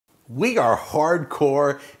We are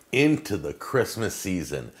hardcore into the Christmas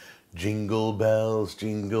season. Jingle bells,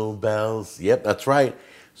 jingle bells. Yep, that's right.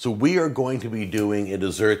 So we are going to be doing a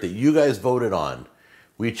dessert that you guys voted on.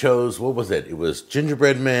 We chose, what was it? It was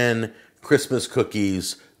gingerbread men, Christmas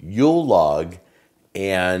cookies, Yule log,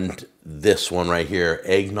 and this one right here,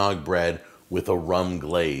 eggnog bread with a rum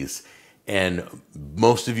glaze. And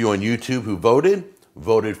most of you on YouTube who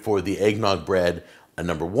voted for the eggnog bread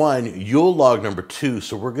number one, Yule log number two.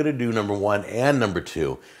 So we're gonna do number one and number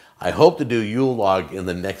two. I hope to do Yule log in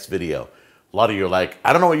the next video. A lot of you are like,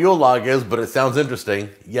 I don't know what Yule log is, but it sounds interesting.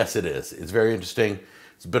 Yes, it is. It's very interesting.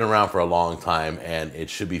 It's been around for a long time and it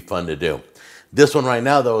should be fun to do. This one right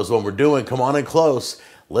now though is what we're doing. Come on in close.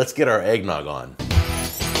 Let's get our eggnog on.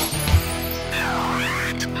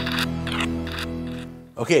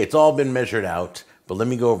 Okay, it's all been measured out, but let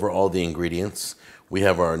me go over all the ingredients. We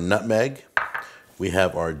have our nutmeg. We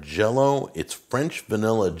have our Jello. It's French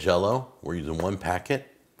vanilla Jello. We're using 1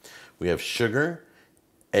 packet. We have sugar,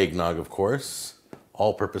 eggnog, of course,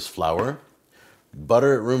 all-purpose flour,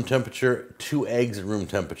 butter at room temperature, 2 eggs at room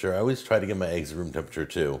temperature. I always try to get my eggs at room temperature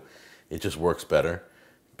too. It just works better.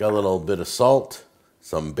 Got a little bit of salt,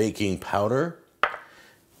 some baking powder.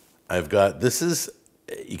 I've got, this is,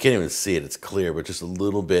 you can't even see it, it's clear, but just a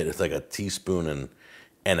little bit. It's like a teaspoon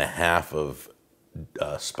and a half of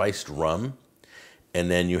spiced rum. And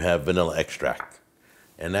then you have vanilla extract.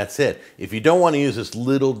 And that's it. If you don't want to use this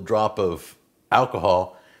little drop of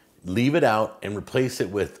alcohol, leave it out and replace it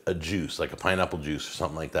with a juice, like a pineapple juice or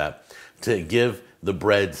something like that, to give the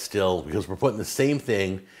bread still, because we're putting the same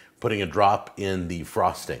thing, putting a drop in the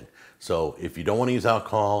frosting. So if you don't want to use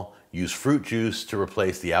alcohol, use fruit juice to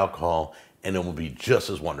replace the alcohol, and it will be just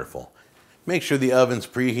as wonderful. Make sure the oven's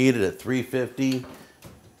preheated at 350,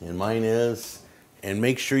 and mine is. And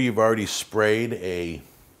make sure you've already sprayed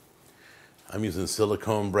I'm using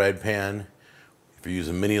silicone bread pan. If you're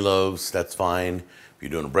using mini loaves, that's fine. If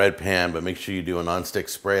you're doing a bread pan, but make sure you do a nonstick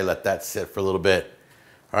spray, let that sit for a little bit.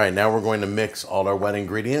 All right, now we're going to mix all our wet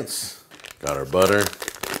ingredients. Got our butter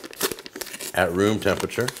at room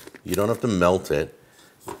temperature. You don't have to melt it.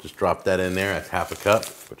 Just drop that in there, that's half a cup.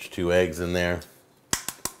 Put your 2 eggs in there.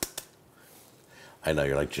 I know,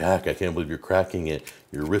 you're like, Jack, I can't believe you're cracking it.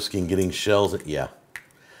 You're risking getting shells. Yeah,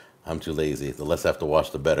 I'm too lazy. The less I have to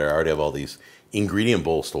wash, the better. I already have all these ingredient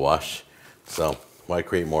bowls to wash. So why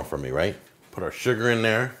create more for me, right? Put our sugar in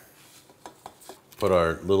there. Put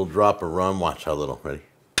our little drop of rum. Watch how little. Ready?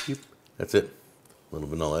 That's it. A little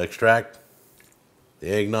vanilla extract.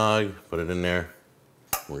 The eggnog. Put it in there.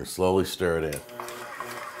 We're going to slowly stir it in.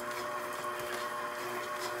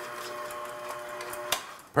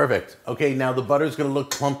 Perfect. Okay, now the butter's gonna look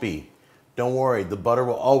clumpy. Don't worry, the butter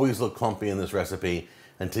will always look clumpy in this recipe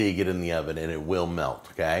until you get in the oven and it will melt,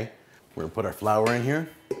 okay? We're gonna put our flour in here.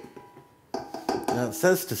 Now it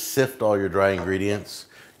says to sift all your dry ingredients.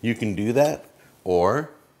 You can do that,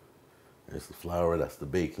 or there's the flour, that's the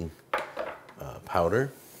baking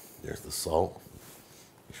powder. There's the salt.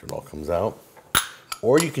 Make sure it all comes out.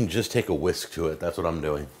 Or you can just take a whisk to it. That's what I'm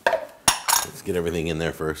doing. Let's get everything in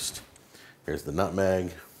there first. Here's the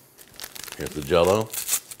nutmeg. Here's the Jello.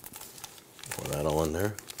 Pour that all in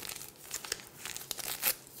there.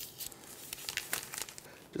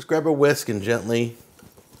 Just grab a whisk and gently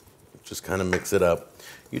just kind of mix it up.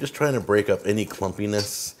 You're just trying to break up any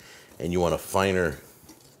clumpiness and you want a finer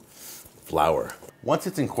flour. Once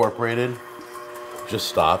it's incorporated, just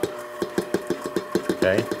stop.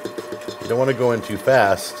 Okay? You don't want to go in too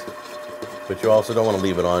fast, but you also don't want to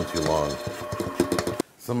leave it on too long.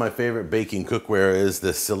 Some of my favorite baking cookware is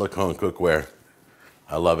this silicone cookware.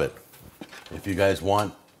 I love it. If you guys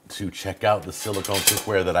want to check out the silicone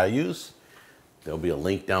cookware that I use, there'll be a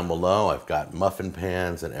link down below. I've got muffin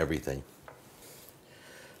pans and everything.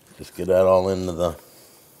 Just get that all into the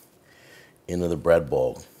bread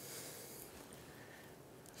bowl.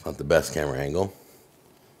 It's not the best camera angle,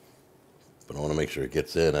 but I want to make sure it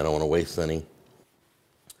gets in. I don't want to waste any.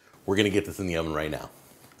 We're going to get this in the oven right now.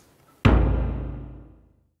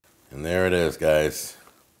 And there it is, guys.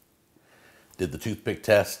 Did the toothpick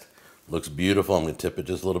test. Looks beautiful. I'm going to tip it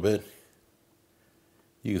just a little bit.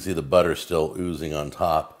 You can see the butter still oozing on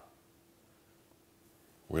top.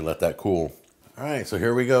 We're going to let that cool. All right, so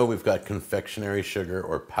here we go. We've got confectionery sugar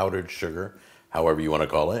or powdered sugar, however you want to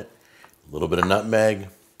call it. A little bit of nutmeg,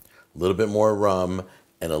 a little bit more rum,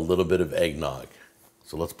 and a little bit of eggnog.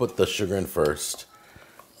 So let's put the sugar in first.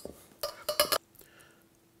 A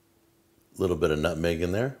little bit of nutmeg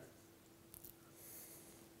in there.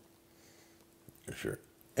 Here's your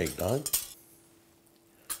eggnog,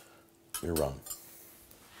 your rum.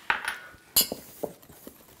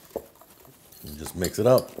 And just mix it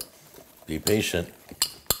up. Be patient.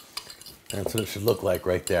 That's what it should look like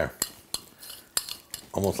right there.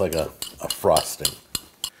 Almost like a frosting.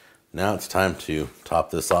 Now it's time to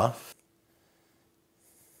top this off.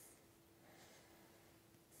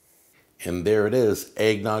 And there it is,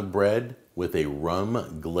 eggnog bread with a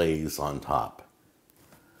rum glaze on top.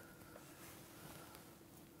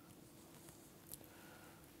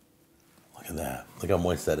 Look at that. Look how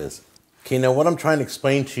moist that is. Okay, now what I'm trying to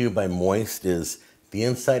explain to you by moist is the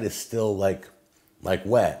inside is still like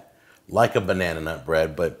wet, like a banana nut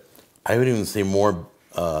bread, but I would even say more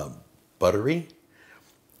buttery.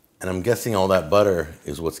 And I'm guessing all that butter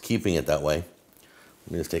is what's keeping it that way.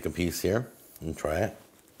 Let me just take a piece here and try it.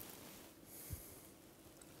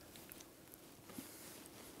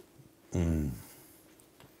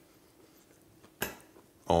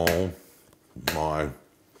 Oh my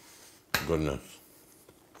goodness.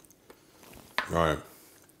 All right.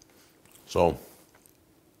 So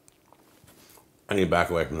I need to back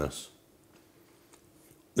away from this.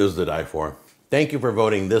 This is the die for. Thank you for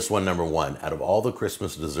voting this one number one. Out of all the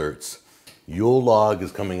Christmas desserts, Yule Log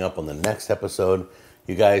is coming up on the next episode.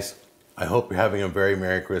 You guys, I hope you're having a very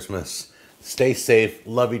Merry Christmas. Stay safe,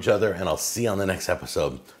 love each other, and I'll see you on the next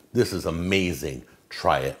episode. This is amazing.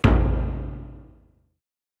 Try it.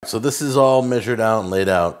 So this is all measured out and laid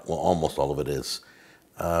out. Well, almost all of it is.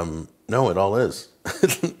 No, it all is.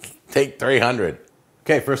 Take 300.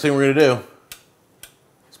 Okay, first thing we're gonna do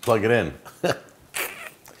is plug it in.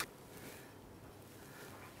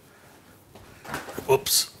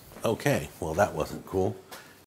 Whoops. Okay, well that wasn't cool.